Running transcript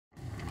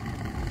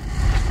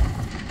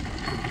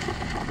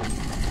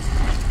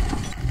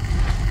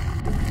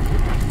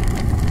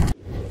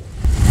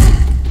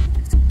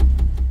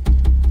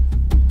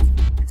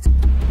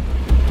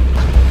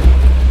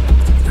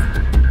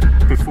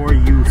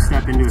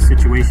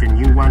situation,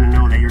 you want to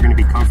know that you're going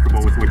to be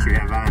comfortable with what you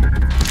have on.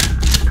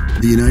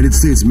 The United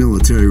States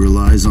military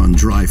relies on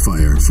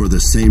Drifire for the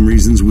same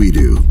reasons we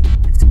do.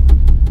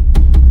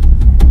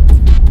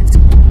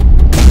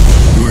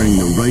 Wearing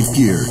the right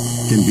gear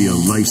can be a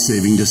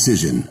life-saving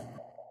decision.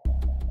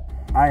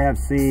 I have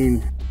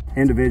seen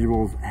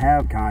individuals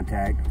have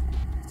contact,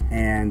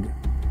 and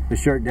the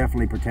shirt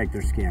definitely protect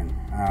their skin.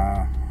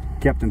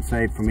 Kept them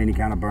safe from any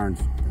kind of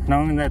burns.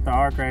 Knowing that the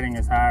arc rating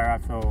is higher,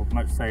 I feel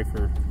much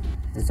safer.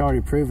 It's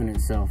already proven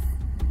itself,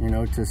 you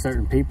know, to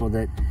certain people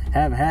that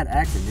have had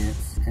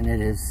accidents, and it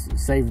has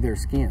saved their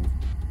skin,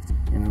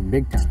 you know,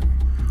 big time.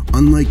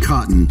 Unlike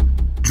cotton,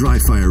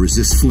 Drifire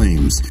resists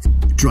flames.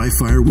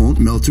 Drifire won't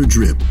melt or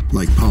drip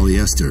like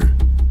polyester.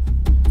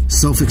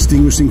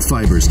 Self-extinguishing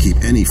fibers keep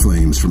any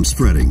flames from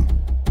spreading,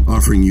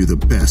 offering you the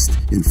best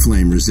in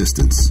flame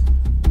resistance.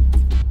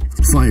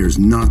 Fire's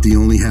not the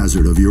only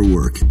hazard of your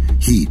work.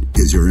 Heat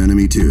is your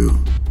enemy too.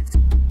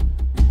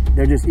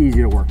 They're just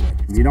easy to work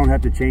with. You don't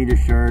have to change a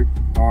shirt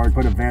or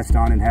put a vest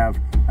on and have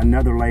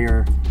another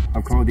layer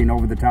of clothing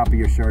over the top of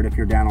your shirt if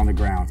you're down on the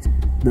ground.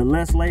 The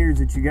less layers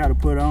that you got to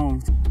put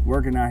on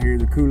working out here,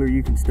 the cooler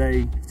you can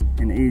stay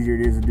and the easier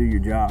it is to do your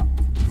job.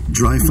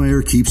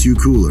 Drifire keeps you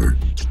cooler,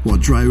 while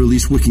dry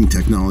release wicking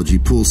technology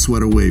pulls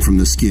sweat away from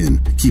the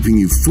skin, keeping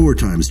you 4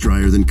 times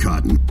drier than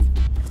cotton.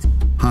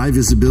 High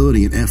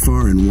visibility and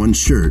FR in one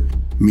shirt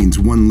means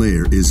one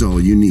layer is all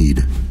you need.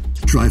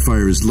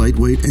 Drifire is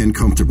lightweight and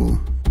comfortable.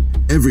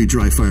 Every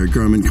Drifire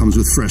garment comes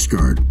with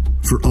FreshGuard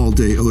for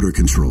all-day odor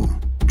control.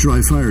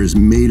 Drifire is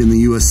made in the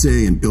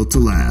USA and built to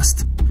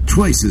last.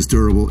 Twice as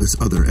durable as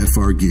other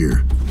FR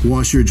gear.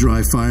 Wash your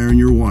Drifire in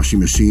your washing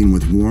machine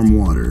with warm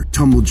water,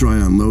 tumble dry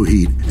on low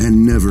heat,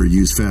 and never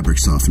use fabric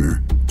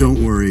softener.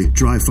 Don't worry,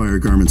 Drifire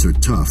garments are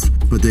tough,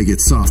 but they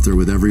get softer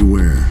with every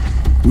wear.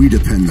 We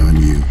depend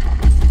on you.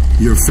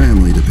 Your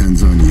family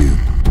depends on you.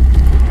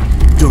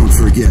 Don't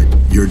forget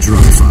your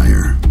Drifire.